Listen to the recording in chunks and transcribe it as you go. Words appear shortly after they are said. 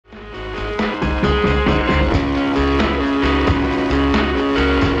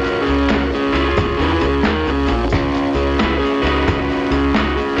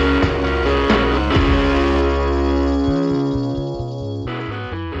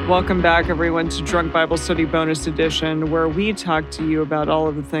Welcome back, everyone, to Drunk Bible Study Bonus Edition, where we talk to you about all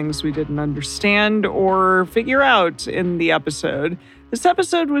of the things we didn't understand or figure out in the episode. This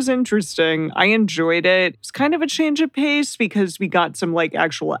episode was interesting. I enjoyed it. It's kind of a change of pace because we got some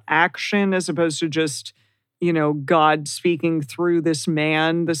actual action as opposed to just, God speaking through this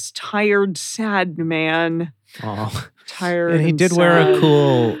man, this tired, sad man. Oh, Tired. and he did sad. wear a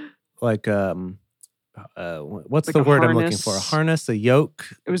cool, what's the word I'm looking for? A harness, a yoke?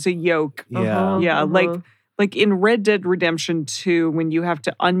 It was a yoke. Yeah. Yeah, like in Red Dead Redemption 2, when you have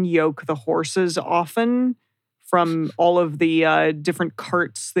to unyoke the horses often from all of the different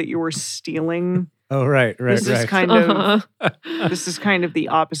carts that you were stealing. Oh, right. This is kind of this is kind of the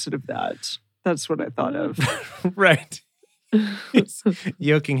opposite of that. That's what I thought of. Right. He's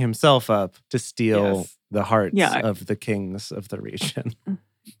yoking himself up to steal the hearts of the kings of the region.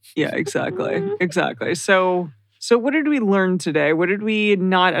 Yeah, exactly. So what did we learn today? What did we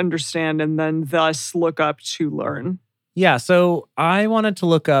not understand and then thus look up to learn? Yeah, so I wanted to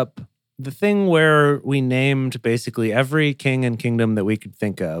look up the thing where we named basically every king and kingdom that we could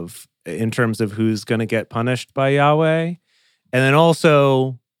think of in terms of who's going to get punished by Yahweh. And then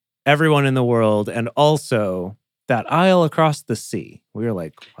also everyone in the world, and also that isle across the sea. We were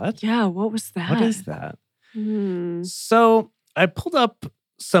like, what? Yeah, what was that? What is that? So I pulled up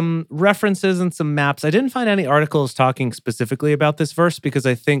some references and some maps. I didn't find any articles talking specifically about this verse because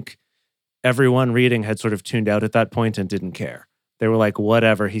I think everyone reading had sort of tuned out at that point and didn't care. They were like,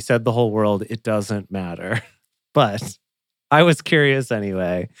 whatever, he said the whole world, it doesn't matter. But I was curious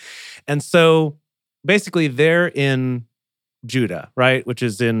anyway. And so basically they're in Judah, right? Which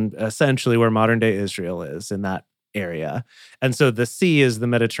is in essentially where modern day Israel is, in that area. And so the sea is the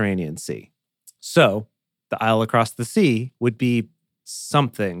Mediterranean Sea. So the isle across the sea would be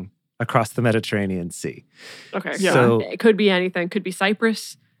something across the Mediterranean Sea. Okay. Yeah. So it could be anything. Could be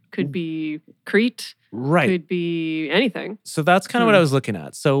Cyprus. Could be Crete. Right. Could be anything. So that's kind of what I was looking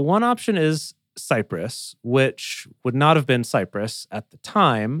at. So one option is Cyprus, which would not have been Cyprus at the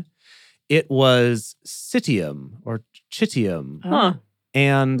time. It was Citium or Chitium. Huh.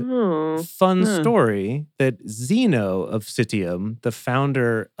 And fun story that Zeno of Citium, the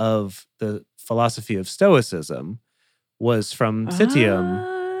founder of the philosophy of Stoicism, was from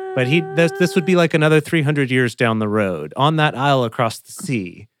Citium. But this would be like another 300 years down the road. On that isle across the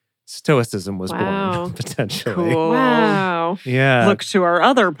sea, Stoicism was born, potentially. Cool. Wow. Yeah. Look to our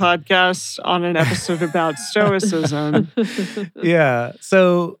other podcast on an episode about Stoicism. Yeah.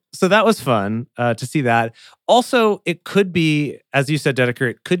 So that was fun to see that. Also, it could be, as you said, Dedeker,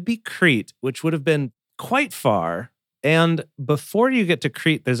 it could be Crete, which would have been quite far. And before you get to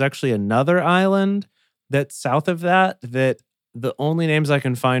Crete, there's actually another island that's south of that the only names I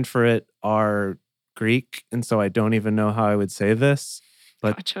can find for it are Greek. And so I don't even know how I would say this.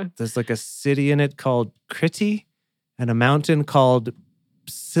 But there's like a city in it called Crete and a mountain called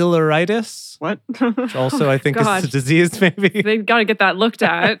Psiloritis. What? Which also I think is a disease, maybe. They've got to get that looked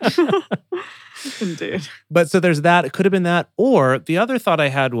at. Indeed. But so there's that. It could have been that. Or the other thought I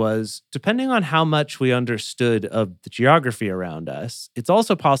had was, depending on how much we understood of the geography around us, it's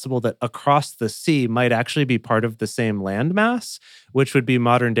also possible that across the sea might actually be part of the same landmass, which would be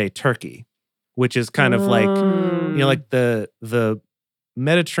modern day Turkey, which is kind of like, like the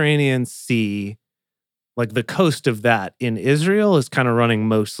Mediterranean Sea, like the coast of that in Israel is kind of running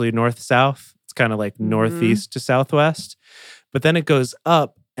mostly north-south. It's kind of like northeast to southwest. But then it goes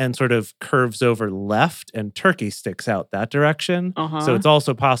up and sort of curves over left, and Turkey sticks out that direction. So it's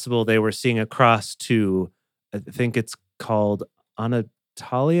also possible they were seeing across to, I think it's called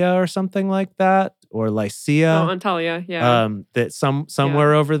Anatolia or something like that, or Lycia. Oh, Antalya, yeah. That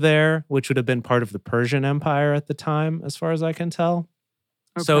somewhere over there, which would have been part of the Persian Empire at the time, as far as I can tell.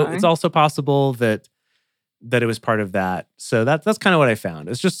 Okay. So it's also possible that it was part of that. So that's kind of what I found.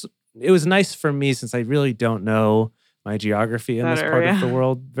 It was nice for me since I really don't know my geography in this part of the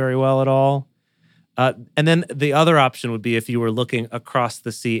world very well at all. And then the other option would be if you were looking across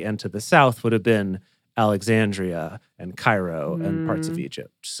the sea and to the south would have been Alexandria and Cairo and parts of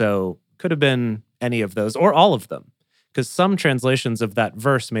Egypt. So could have been any of those or all of them, because some translations of that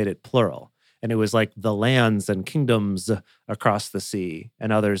verse made it plural. And it was like the lands and kingdoms across the sea.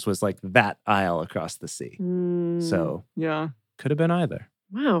 And others was like that isle across the sea. So yeah, could have been either.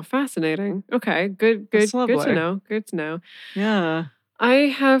 Wow, fascinating. Okay, good to know. Good to know. Yeah. I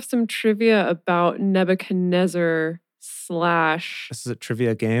have some trivia about Nebuchadnezzar slash This is a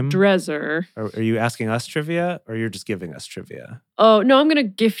trivia game. Dresser. Are you asking us trivia, or you're just giving us trivia? Oh, no, I'm going to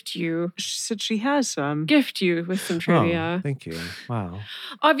gift you She said she has some. with some trivia. Oh, thank you. Wow.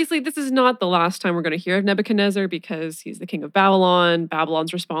 Obviously, this is not the last time we're going to hear of Nebuchadnezzar because he's the king of Babylon.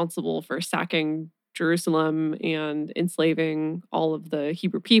 Babylon's responsible for sacking Jerusalem and enslaving all of the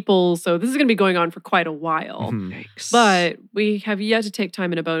Hebrew people. So this is going to be going on for quite a while. Mhm. Yikes. But we have yet to take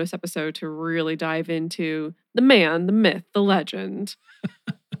time in a bonus episode to really dive into the man, the myth, the legend,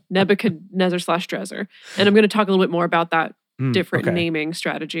 Nebuchadnezzar slash Dresser. And I'm going to talk a little bit more about that different okay. naming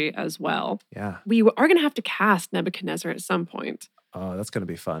strategy as well. Yeah. We are going to have to cast Nebuchadnezzar at some point. Oh, that's going to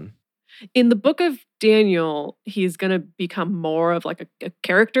be fun. In the book of Daniel, he's going to become more of like a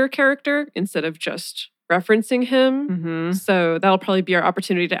character instead of just referencing him. Mhm. So that'll probably be our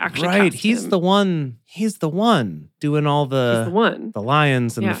opportunity to actually Right. cast He's him. the one. He's the one doing all He's the one. the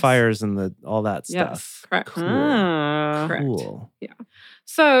lions and Yes. the fires and all that Yes, stuff. correct. Cool. Ah. Correct. Cool.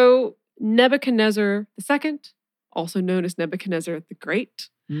 So Nebuchadnezzar II, also known as Nebuchadnezzar the Great.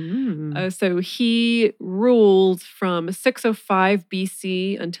 Mm. So he ruled from 605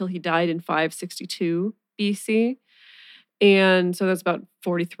 BC until he died in 562 BC. And so that's about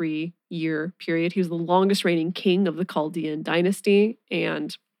 43-year period. He was the longest reigning king of the Chaldean dynasty.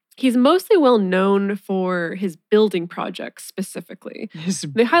 And he's mostly well known for his building projects specifically.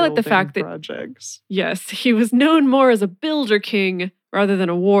 They highlight the fact that- projects. Yes, he was known more as a builder king rather than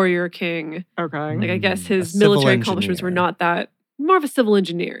a warrior king. Okay. Like I guess A his civil military accomplishments were engineer. not that, more of a civil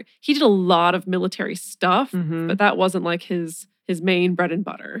engineer. He did a lot of military stuff, Mhm. but that wasn't like his main bread and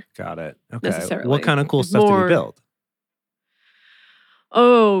butter. Got it. Okay. Necessarily. What kind of cool It's stuff did more- he build?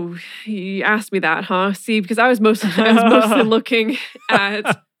 Oh, you asked me that, huh? See, because I was mostly looking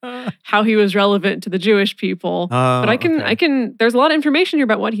at how he was relevant to the Jewish people. But I can. There's a lot of information here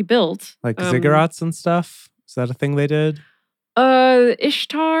about what he built. Like ziggurats and stuff. Is that a thing they did?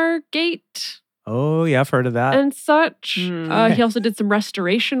 Ishtar Gate Oh yeah, I've heard of that. and such. Hmm. He also did some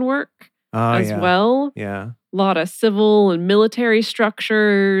restoration work Oh as yeah. well. Yeah. A lot of civil and military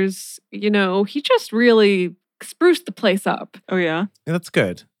structures. You know, he just really spruced the place up. Oh yeah. That's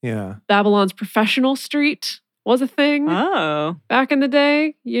good. Yeah. Babylon's professional street was a thing Oh. back in the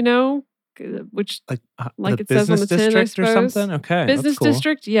day, you know, which Like the it says on business the tin, I district or suppose. something. Okay. business that's cool.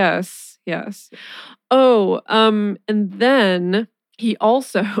 district. Yes. Oh, and then he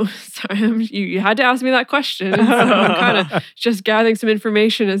also, sorry, you had to ask me that question. And so I'm kind of just gathering some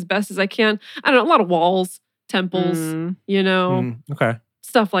information as best as I can. I don't know, a lot of walls, temples, Mm. you know, Okay.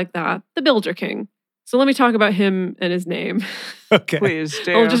 stuff like that. The Builder King. So let me talk about him and his name. Okay. Please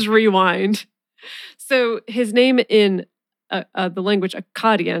do. I'll just rewind. So his name in the language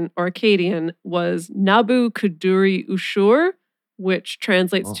Akkadian was Nabu Kuduri Ushur, which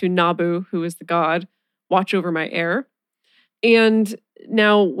translates Oh. to Nabu, who is the god, watch over my heir. And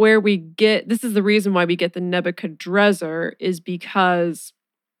now this is the reason why we get the Nebuchadrezzar is because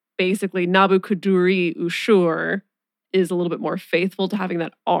basically Nabu Kuduri Ushur is a little bit more faithful to having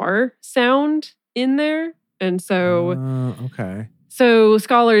that R sound in there. And so okay. So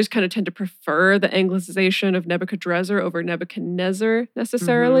scholars kind of tend to prefer the anglicization of Nebuchadrezzar over Nebuchadnezzar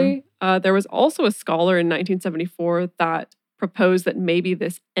necessarily. There was also a scholar in 1974 that proposed that maybe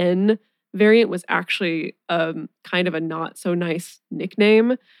this N variant was actually kind of a not so nice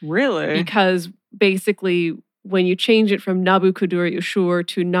nickname Really? because basically when you change it from Nabu Kuduri Ushur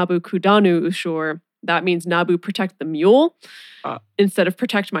to Nabu Kudanu Ushur, that means Nabu protect the mule instead of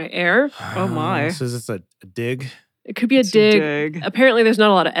protect my heir. Oh, my. So is this a dig? It could be a It's dig. Apparently, there's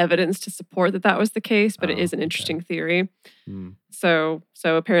not a lot of evidence to support that was the case, but it Oh, is an okay. interesting theory. Hmm. So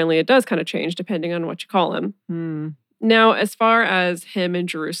apparently, it does kind of change depending on what you call him. Hmm. Now, as far as him in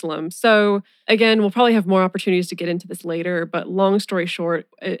Jerusalem, so again, we'll probably have more opportunities to get into this later, but long story short,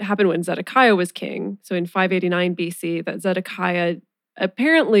 it happened when Zedekiah was king. So in 589 BC, that Zedekiah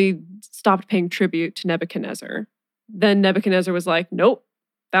apparently stopped paying tribute to Nebuchadnezzar. Then Nebuchadnezzar was like, nope,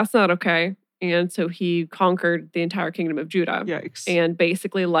 that's not okay. And so he conquered the entire kingdom of Judah Yikes. and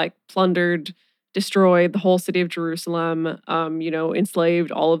basically like plundered, destroyed the whole city of Jerusalem,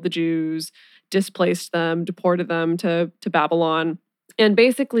 enslaved all of the Jews, displaced them, deported them to Babylon. And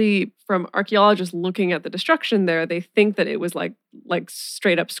basically, from archaeologists looking at the destruction there, they think that it was like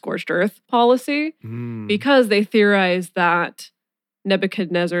straight up scorched earth policy Hmm. because they theorize that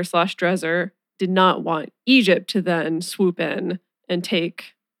Nebuchadnezzar / Dresser did not want Egypt to then swoop in and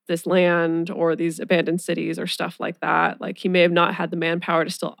take this land or these abandoned cities or stuff like that. Like he may have not had the manpower to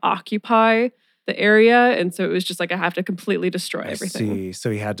still occupy the area. And so it was just like, I have to completely destroy I everything. see.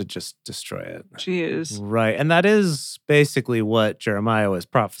 So he had to just destroy it. Jeez. Right. And that is basically what Jeremiah was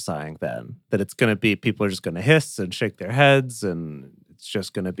prophesying then, that it's going to be, people are just going to hiss and shake their heads, and it's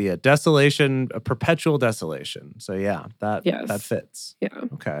just going to be a desolation, a perpetual desolation. So yeah, that fits. Yeah.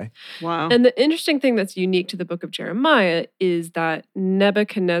 Okay. Wow. And the interesting thing that's unique to the book of Jeremiah is that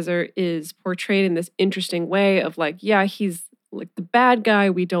Nebuchadnezzar is portrayed in this interesting way of like, yeah, he's like the bad guy,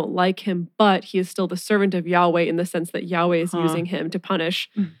 we don't like him, but he is still the servant of Yahweh in the sense that Yahweh is using him to punish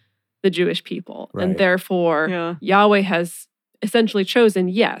the Jewish people. Right. And therefore, Yahweh has essentially chosen,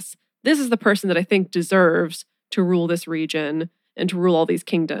 yes, this is the person that I think deserves to rule this region and to rule all these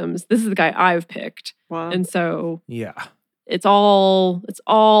kingdoms. This is the guy I've picked. Wow. And so Yeah. it's all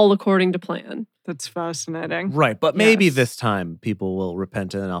according to plan. That's fascinating. Right. But maybe Yes. this time people will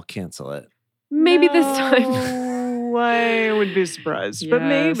repent and then I'll cancel it. Maybe this time. I would be surprised, but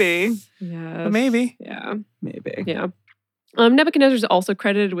maybe. Yes. But maybe. Yeah. Maybe. Yeah. Nebuchadnezzar is also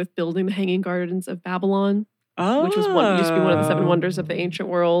credited with building the Hanging Gardens of Babylon, which was used to be one of the seven wonders of the ancient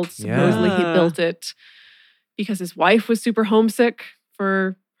world. Supposedly he built it because his wife was super homesick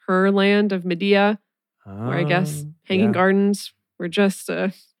for her land of Medea, where I guess hanging gardens were just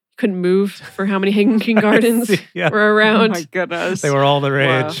couldn't move for how many hanging gardens were around. Oh my goodness. They were all the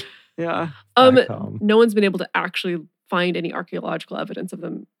rage. Yeah. No one's been able to actually find any archaeological evidence of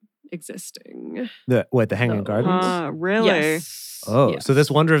them existing. The Hanging Gardens? Really? Yes. Oh, Yes. so this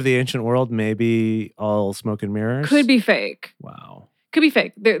wonder of the ancient world may be all smoke and mirrors? Could be fake. Wow. Could be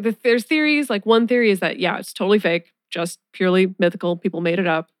fake. There's theories. Like one theory is that, yeah, it's totally fake, just purely mythical. People made it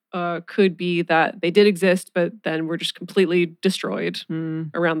up. Could be that they did exist, but then were just completely destroyed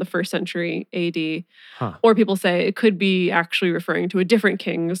around the 1st century AD. Huh. Or people say it could be actually referring to a different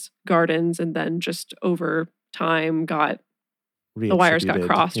king's gardens, and then just over time the wires got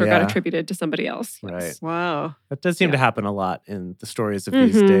crossed or got attributed to somebody else. Yes. Right. Wow. That does seem to happen a lot in the stories of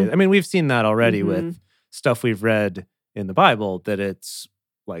these days. I mean, we've seen that already with stuff we've read in the Bible, that it's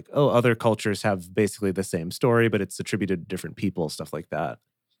like, oh, other cultures have basically the same story, but it's attributed to different people, stuff like that.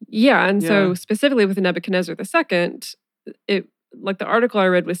 Yeah, and so specifically with Nebuchadnezzar II, it like the article I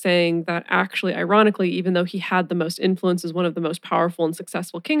read was saying that actually, ironically, even though he had the most influence as one of the most powerful and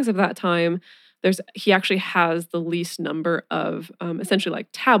successful kings of that time, he actually has the least number of essentially like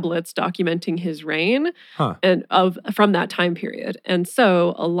tablets documenting his reign and from that time period. And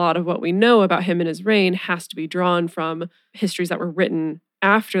so a lot of what we know about him and his reign has to be drawn from histories that were written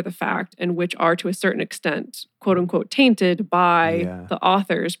after the fact, and which are to a certain extent, quote unquote, tainted by the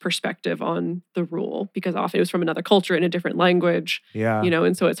author's perspective on the rule, because often it was from another culture in a different language. Yeah.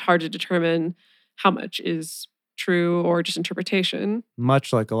 And so it's hard to determine how much is true or just interpretation.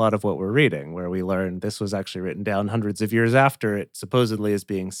 Much like a lot of what we're reading, where we learn this was actually written down hundreds of years after it supposedly is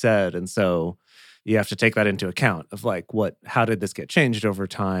being said. And so you have to take that into account of like, how did this get changed over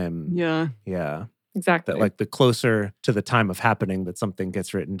time? Yeah. Yeah. Exactly. That like the closer to the time of happening that something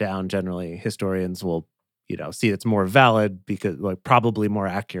gets written down, generally historians will, see it's more valid, because like probably more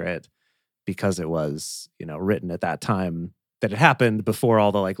accurate, because it was, written at that time that it happened, before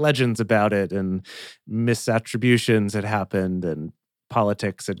all the like legends about it and misattributions had happened and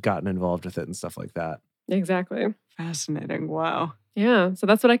politics had gotten involved with it and stuff like that. Exactly. Fascinating. Wow. Yeah. So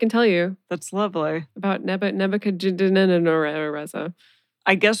that's what I can tell you That's lovely. about Nebuchadnezzar.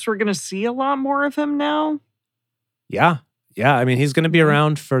 I guess we're going to see a lot more of him now. Yeah. Yeah. I mean, he's going to be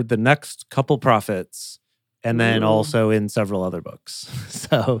around for the next couple prophets, and then also in several other books.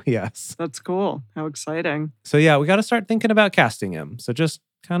 So, yes. That's cool. How exciting. So, yeah, we got to start thinking about casting him. So just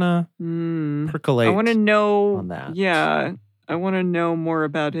kind of percolate. I want to know on that. Yeah. I want to know more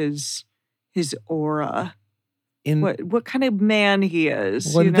about his aura. What kind of man he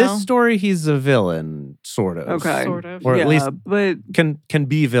is. Well, in this story, he's a villain, sort of. Okay. Sort of. Or at least but can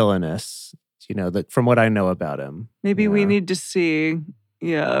be villainous, that from what I know about him. maybe we need to see,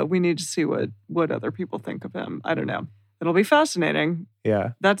 we need to see what other people think of him. I don't know. It'll be fascinating.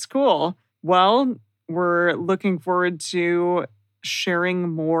 Yeah. That's cool. Well, we're looking forward to sharing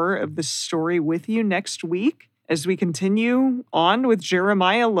more of the story with you next week as we continue on with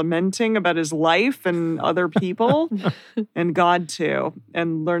Jeremiah lamenting about his life and other people and God too,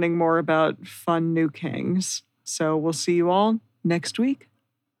 and learning more about fun new kings. So we'll see you all next week.